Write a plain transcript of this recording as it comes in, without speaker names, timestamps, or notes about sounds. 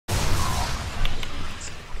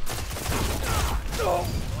Yeah,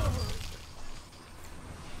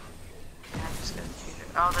 I'm just gonna shoot it.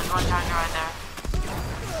 Oh, there's one charger right there.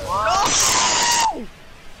 What? No!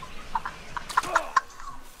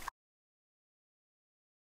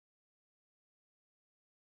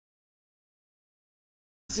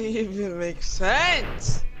 Doesn't even make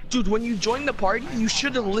sense. Dude, when you joined the party, you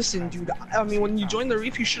should have listened, dude. I mean, when you joined the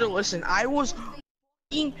reef, you should have listened. I was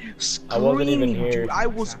screaming, I wasn't even here. dude. I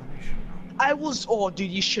was, oh, dude,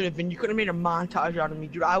 you should have been. You could have made a montage out of me,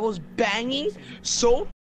 dude. I was banging so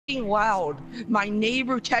loud. My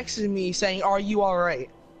neighbor texted me saying, "Are you alright?"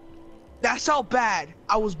 That's how bad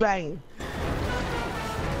I was banging.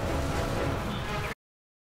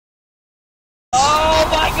 Oh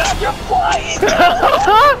my god, you're flying!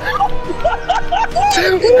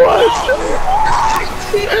 What?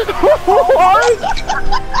 What?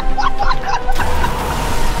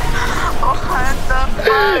 What the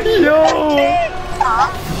fuck? Yo! Huh?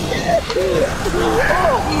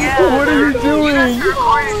 Yeah, What are you doing? You guys are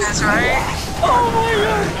recording this, right? Oh my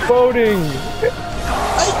god! Voting!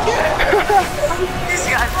 These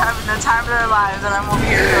guys having the time of their lives, and I'm over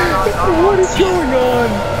here going, oh, What is going on?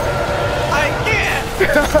 I can't!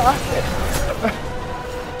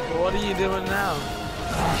 What are you doing now?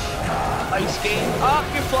 Ice skate? Oh,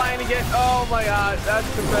 you're flying again. Oh my god, that's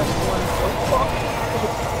the best one.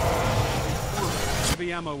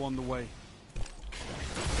 Heavy ammo on the way.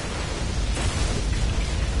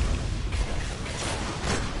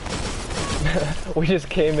 We just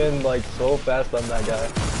came in like so fast on that guy.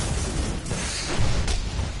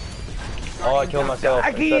 Oh, I killed myself.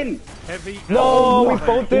 Heavy No, we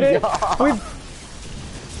both did it. We.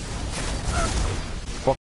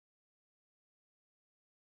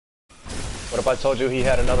 What if I told you he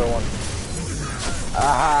had another one?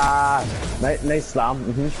 Ah, nice slam.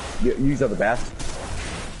 You are the best.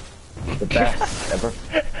 The best ever.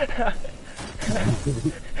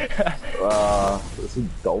 This is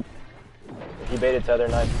dope. He baited tether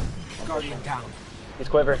knife. Guardian down. He's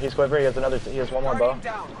quiver. He has another. He has one more bow.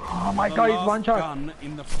 Oh my god, he's one shot. Gun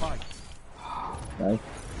in the fight. Nice.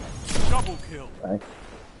 Double kill. Nice.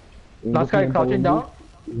 Last guy crouching down.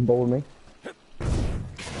 You can bowl with me.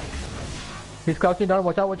 He's crouching down.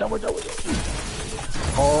 Watch out, watch out, watch out, watch out.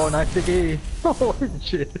 Oh, nice sticky. Oh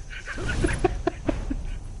shit.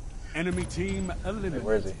 Enemy team eliminated.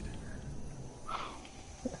 Where is he?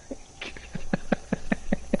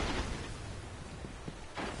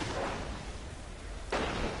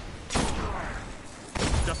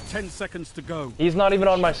 Just 10 seconds to go. He's not even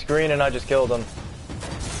on my screen and I just killed him.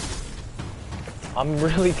 I'm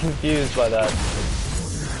really confused by that.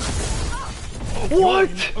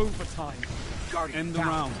 What? Overtime. End the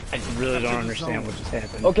round. I really don't understand what just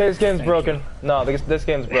happened. Okay, this game's broken. No, this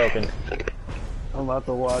game's broken. I'm about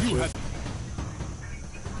to watch it.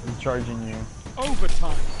 He's charging you.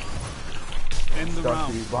 Overtime. End the Got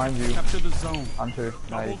round. you. Behind you. Capture the zone. Hunter.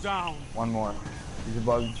 Double Nice. down. One more. He's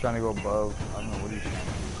above. He's trying to go above. I don't know what he's trying.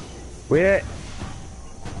 Wait.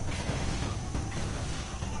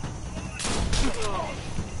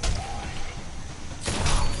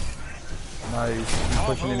 Nice. He's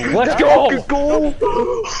pushing in. Let's go! Let's go!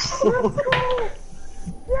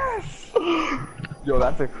 Yes! Yo,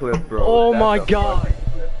 that's a clip, bro. Oh That's my a god!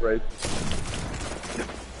 clip, right?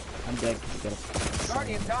 I'm dead.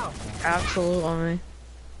 Guardian down. Absolute on me.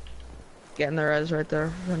 Getting the res right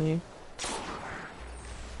there from you.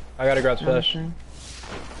 I gotta grab fish.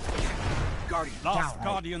 Guardian Last down.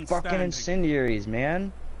 Guardian Fucking standing. incendiaries,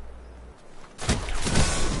 man.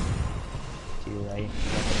 Too late.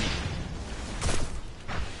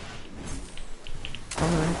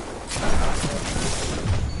 Alright.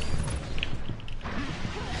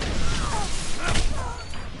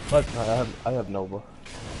 What? I have Nova.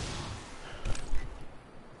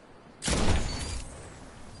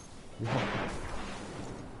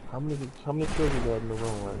 How many kills you got in the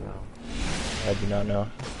room right now? I do not know.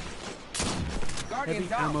 Heavy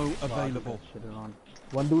ammo available.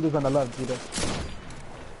 One dude is on the left, Peter.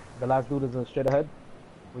 The last dude is straight ahead.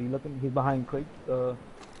 Where you looking? He's behind Craig.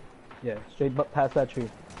 Yeah, straight past that tree.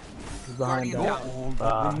 He's behind that. All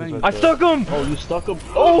that remains. I stuck him! Oh, you stuck him?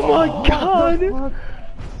 Oh my god!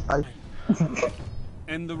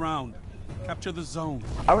 End the round. Capture the zone.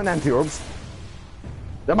 I went anti-orbs.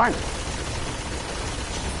 They're mine.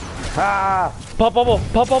 Ah! Pop bubble!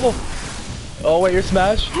 Pop bubble! Oh wait, you're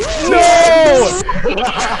smashed? No!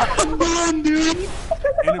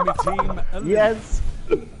 Enemy team eliminated. Yes!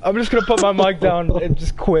 I'm just gonna put my mic down and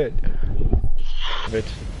just quit. Bitch.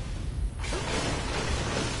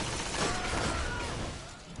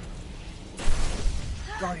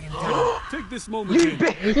 Take this moment in.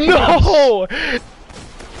 No!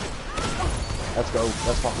 Let's go.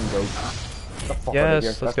 Let's fucking go. Get the fuck out of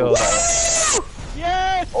here. Yes, let's go.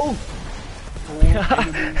 Yes! Oh!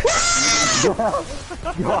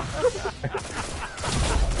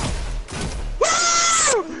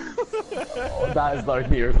 Oh, that is like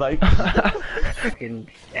here, like. Fucking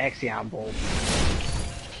Axion bolt.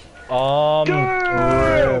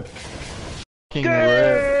 Rip. King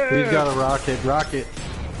rip. He's got a rocket. Rocket.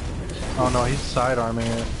 Oh no, he's sidearming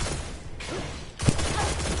it.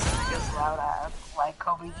 Just loud ass. Like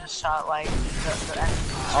Kobe just shot like the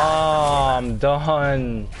I'm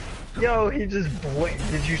done. Yo, he just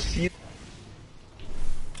did you see?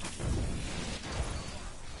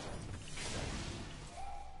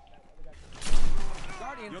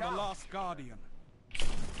 You're the last guardian.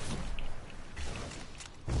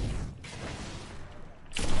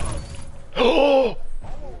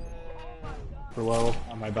 Below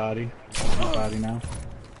on my body. My body now.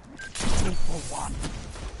 2 for 1.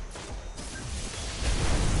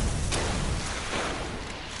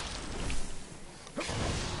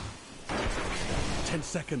 Ten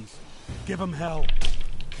seconds. Give him hell.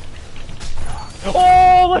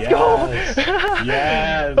 Oh, let's go!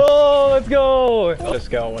 Yes! Oh, let's go! Just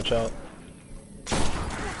go, watch out.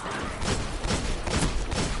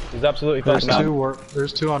 He's absolutely There's fucking two.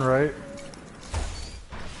 There's two on right.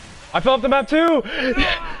 I fell off the map too!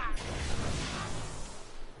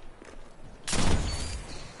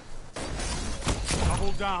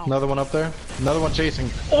 Double down. Another one up there. Another one chasing.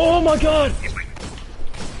 Oh my god!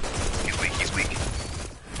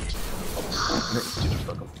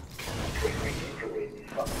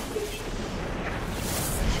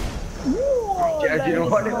 Yeah, you know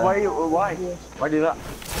what? Why do that?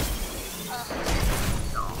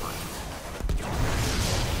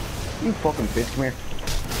 You fucking bitch, come here.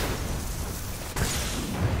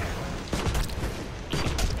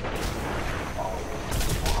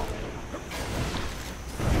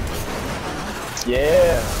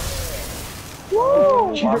 Yeah.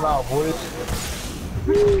 Woo! I'm out, boys.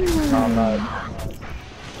 I'm not.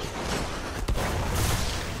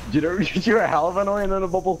 You're a hell of annoying in a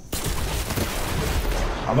bubble.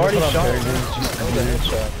 I'm already shot. That was a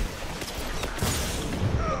headshot.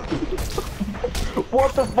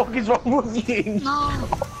 What the fuck is wrong with you? No.